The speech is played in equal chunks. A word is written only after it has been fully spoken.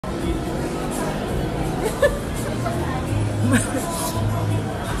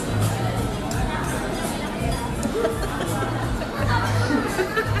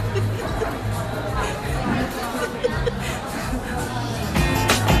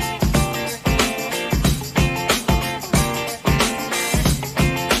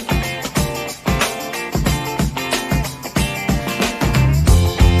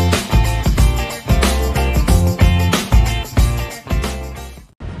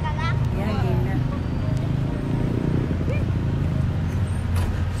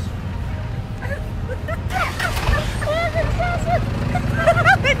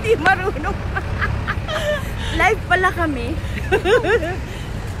Marunong. Live pala kami.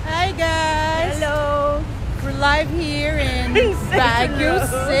 Hi guys. Hello. We're live here in Baguio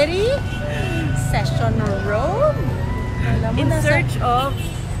City, Session Road. In search of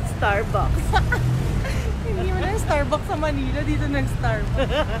Starbucks. Hindi mo na Starbucks sa Manila, dito nag-Starbucks.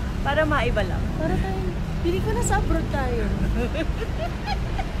 Para maiba lang. Para tayo, pili ko na sa abroad tayo.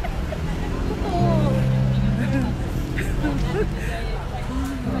 Totoo.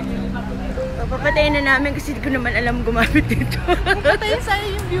 Papatayin na namin kasi hindi ko naman alam gumamit dito. Papatayin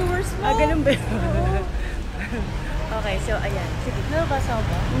sa'yo yung viewers mo. Ah, ganun ba? Okay, so ayan. Sige. Nababasa ko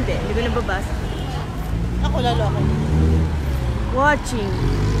ba? Hindi ko nababasa. Ako lalo ako. Watching.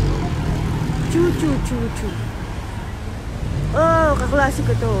 Chu. Oh, kaklase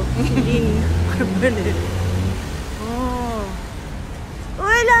ko to. Si Lynn. Oh.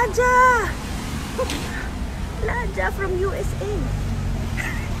 Uy, Ladja! Ladja from USA.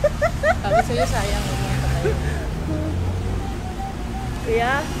 Sabi sa'yo, sayang.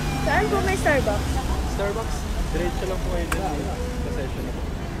 Kuya, saan po may Starbucks? Starbucks, diretso lang po kayo dyan. Pasensya na po.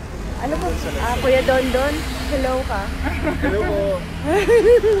 Ano po? Kuya Don. Hello ka. Hello po.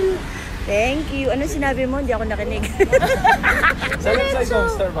 Thank you. Ano sinabi mo? Hindi ako nakinig. Sa left side ng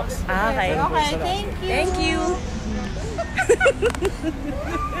Starbucks. Okay. Okay, thank you. Thank you.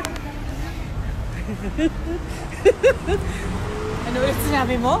 Ano ulit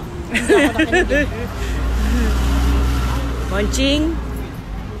sinabi mo? Hindi ako nakinig. Monching,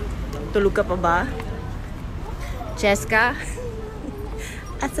 tulog ka pa ba? Cheska,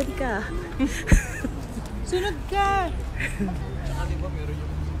 asan ka? Sunod ka.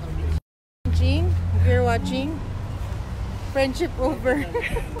 Watching, if you're watching, friendship over.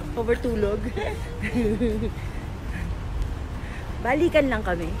 Overtulog. Balikan lang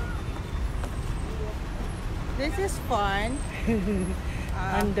kami. This is fun.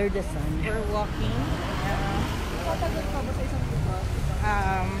 Under the sun. We're walking.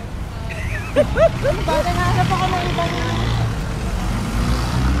 Bata nahanap ako ng ibang...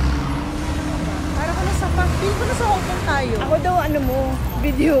 Para ko nasa pag-feel ko nasa Hong Kong tayo. Ako daw ano mo,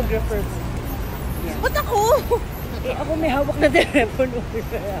 videographer. Ba't ako? Eh ako may hawak na telepono.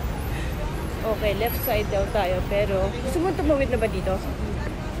 Okay, left side daw tayo pero gusto mo tumawid na ba dito?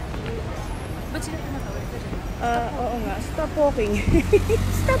 Ba't sila tumatawid? Oo nga, stop walking.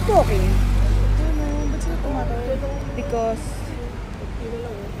 Stop walking. Ba't sila tumatawid? Because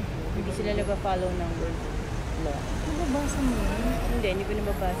hindi sila nag-follow ng law. Nababasa mo yun? Hindi ko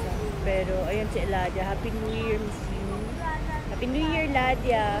nababasa. Pero ayun si Ladia. Happy New Year, Miss You. Happy New Year,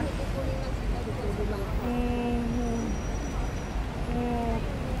 Ladia.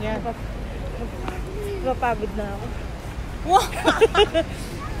 Yeah. Napapagod na ako. Wow!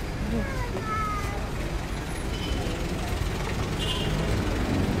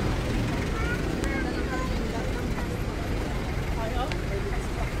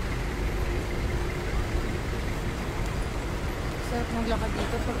 Sarap maglakad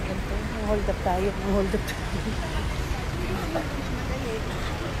dito pag ganito. Hold up tayo. Hold up tayo.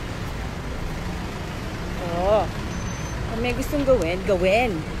 Oo. Kung may gustong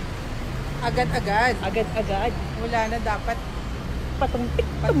gawin. Agad-agad. Agad-agad. Wala na dapat Patumpik.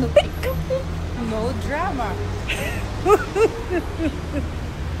 no drama.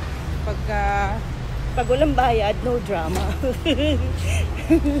 Pag walang bayad, no drama.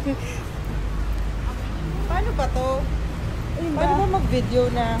 Paano ba to? Paano ba mag-video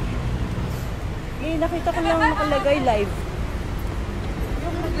na? Eh, nakita ko lang nakalagay live.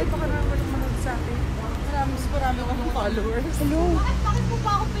 Yung nag-live pa ka na walang manood sa akin. Marami akong followers. Hello. Bakit mo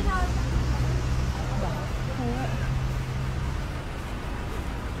pa ako pinata?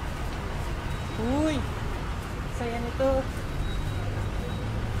 Uy. Saya nito.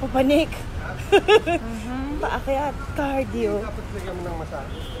 Papanik. Paakyat. Cardio. Dapat lagyan mo ng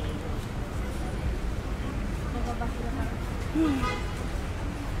massage.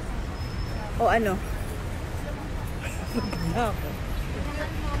 O ano? Ako.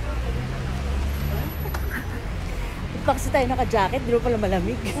 Pa kasi tayo naka-jacket, di ba pala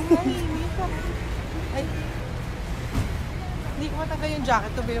malamig? Ay. Hindi ko matanggal yung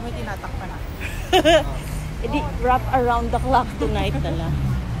jacket to, pero may tinatakpan na. Edi, wrap around the clock tonight na lang.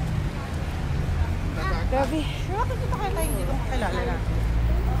 Grabe. Pero bakit kita kaya tayo hindi ko makilala na?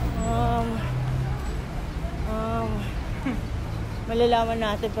 Malalaman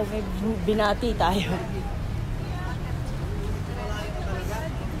natin pag may binati tayo.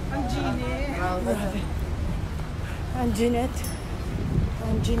 Ang Gine. Ang Jeanette.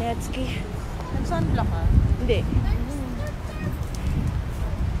 Ang Jeanetski. Nag-sunblock ka? Hindi.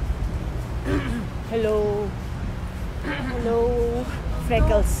 Hello. Hello.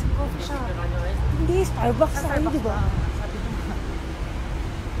 Freckles. Coffee shop. Hindi, Starbucks tayo, di ba? Sabi ko nga.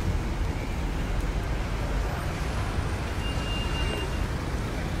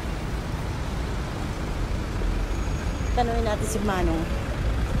 Tanungin natin si Manong.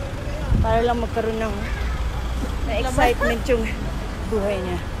 Para lang magkaroon ng excitement yung buhay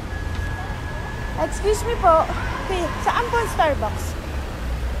niya. Excuse me po. Okay, saan po ang Starbucks?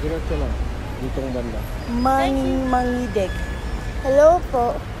 Diretso lang. Ditong banda. Mangideg. Hello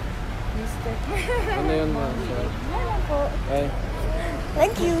po. Mister. Ano yun ma'am? Hello po. Ay,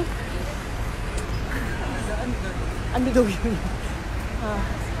 Thank you. Ano daw yun? Ah.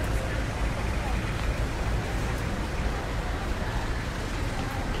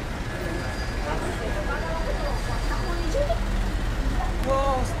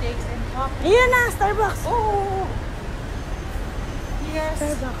 Wow, steaks and coffee. Iyan na, Starbucks. Oh! Yes.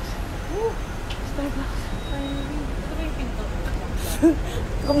 Starbucks. Starbucks. Ito ba yung pinto?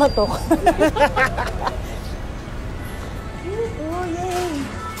 Kumatok. Oh, yay.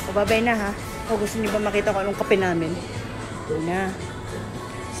 O, babay na ha. O, gusto niyo ba makita ko anong kape namin? Yun na.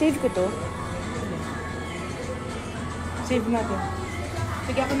 Save ko to. Save natin.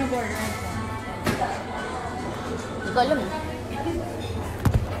 Sige ako na board. Hindi ko alam eh.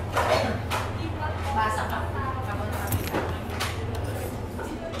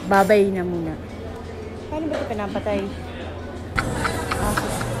 Babay na muna. Paano ba ito pinapatay?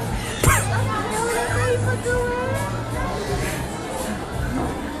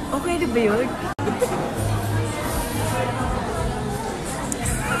 Okay na ba yun?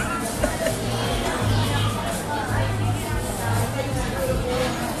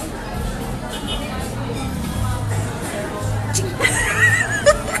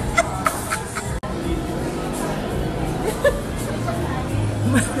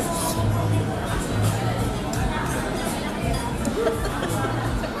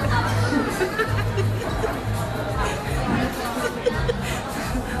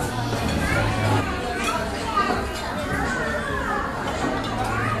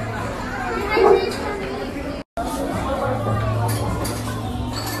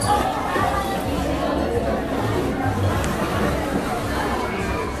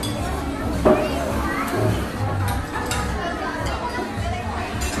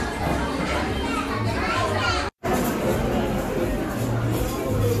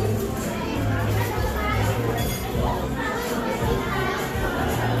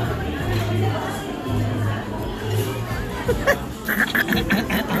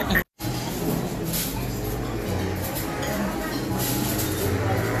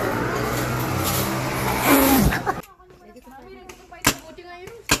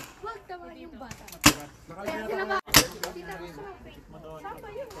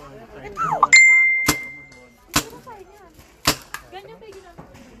 Ganyan ba yung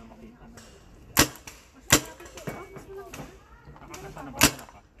ginagawa?